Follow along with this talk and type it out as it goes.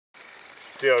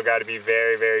still got to be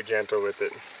very, very gentle with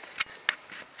it,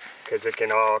 because it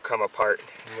can all come apart.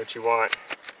 And what you want.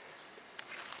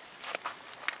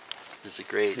 This is a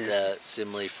great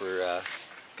simile for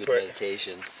good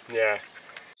meditation. Yeah.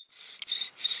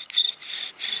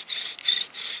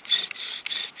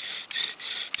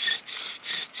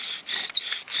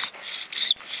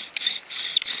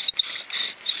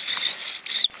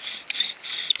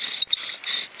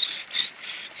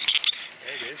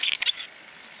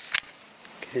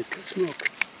 It's good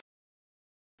smoke.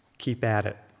 Keep at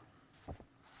it.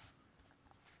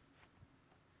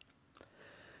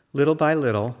 Little by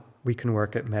little, we can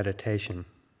work at meditation.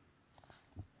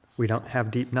 We don't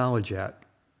have deep knowledge yet.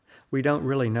 We don't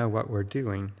really know what we're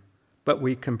doing, but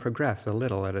we can progress a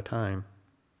little at a time.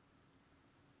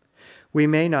 We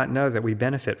may not know that we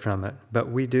benefit from it, but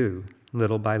we do,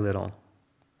 little by little.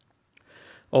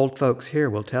 Old folks here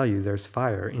will tell you there's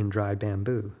fire in dry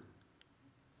bamboo.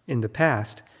 In the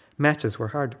past, matches were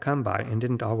hard to come by and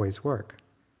didn't always work.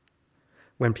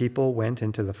 When people went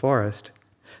into the forest,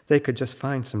 they could just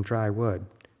find some dry wood,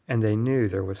 and they knew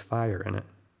there was fire in it.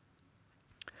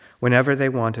 Whenever they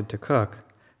wanted to cook,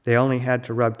 they only had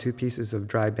to rub 2 pieces of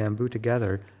dry bamboo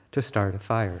together to start a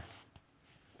fire.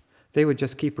 They would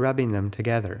just keep rubbing them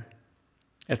together.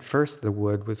 At first, the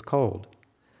wood was cold.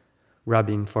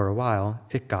 Rubbing for a while,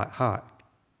 it got hot.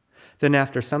 Then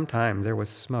after some time, there was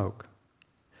smoke.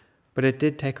 But it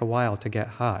did take a while to get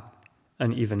hot,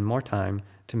 and even more time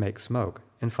to make smoke,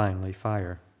 and finally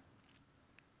fire.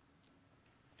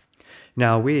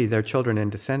 Now we, their children and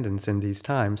descendants in these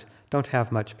times, don't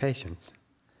have much patience.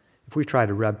 If we try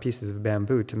to rub pieces of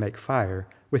bamboo to make fire,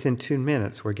 within 2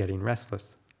 minutes we're getting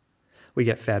restless. We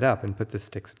get fed up and put the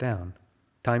sticks down.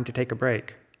 Time to take a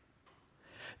break.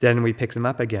 Then we pick them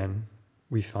up again.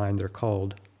 We find they're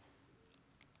cold.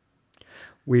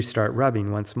 We start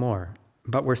rubbing once more,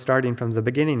 but we're starting from the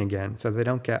beginning again, so they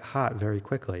don't get hot very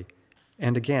quickly.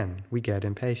 And again, we get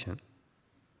impatient.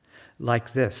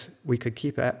 Like this, we could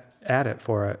keep at it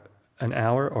for an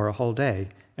hour or a whole day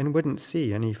and wouldn't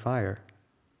see any fire.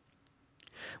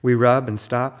 We rub and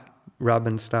stop, rub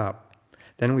and stop.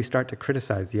 Then we start to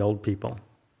criticize the old people.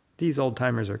 These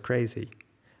old-timers are crazy.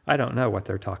 I don't know what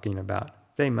they're talking about.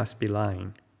 They must be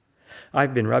lying.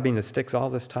 I've been rubbing the sticks all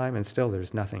this time and still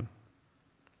there's nothing.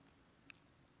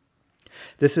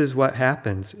 This is what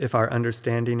happens if our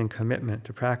understanding and commitment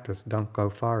to practice don't go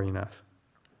far enough.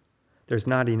 There's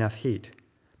not enough heat,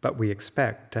 but we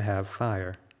expect to have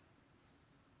fire.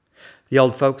 The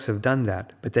old folks have done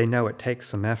that, but they know it takes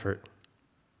some effort.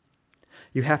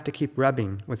 You have to keep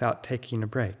rubbing without taking a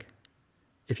break.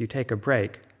 If you take a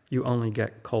break, you only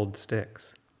get cold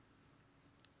sticks.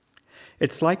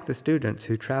 It's like the students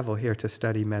who travel here to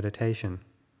study meditation.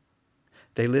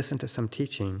 They listen to some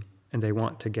teaching and they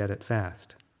want to get it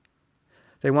fast.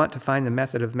 They want to find the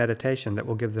method of meditation that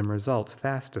will give them results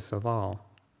fastest of all.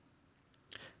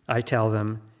 I tell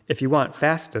them, if you want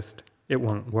fastest, it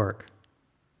won't work.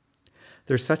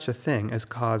 There's such a thing as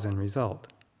cause and result.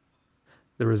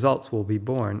 The results will be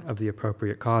born of the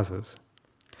appropriate causes.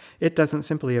 It doesn't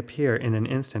simply appear in an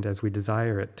instant as we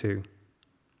desire it to.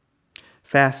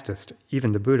 Fastest,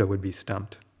 even the Buddha would be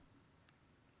stumped.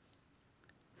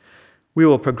 We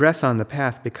will progress on the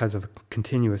path because of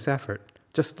continuous effort,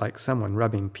 just like someone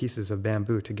rubbing pieces of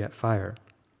bamboo to get fire.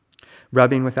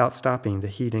 Rubbing without stopping, the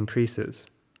heat increases.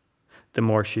 The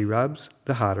more she rubs,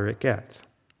 the hotter it gets.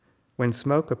 When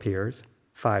smoke appears,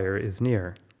 fire is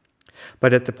near.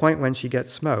 But at the point when she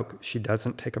gets smoke, she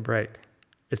doesn't take a break.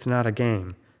 It's not a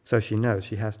game, so she knows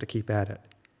she has to keep at it.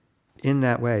 In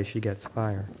that way, she gets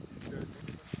fire.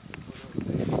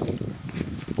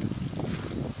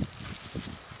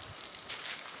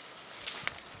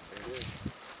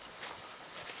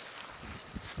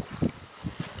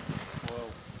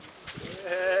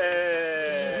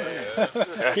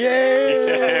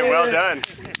 Yay! Well done.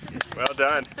 Well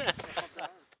done.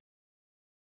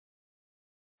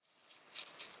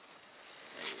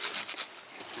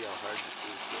 See how hard this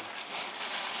is.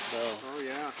 Oh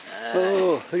yeah.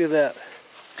 Oh, look at that.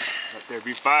 Let there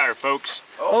be fire, folks.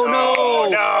 Oh no! Oh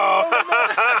no!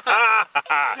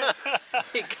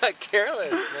 He got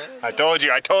careless, man. I told you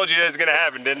this was gonna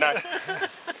happen, didn't I?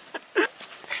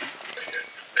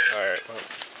 All right. Well,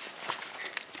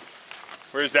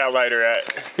 where's that lighter at?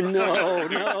 No, no.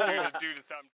 Do the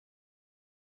thumb.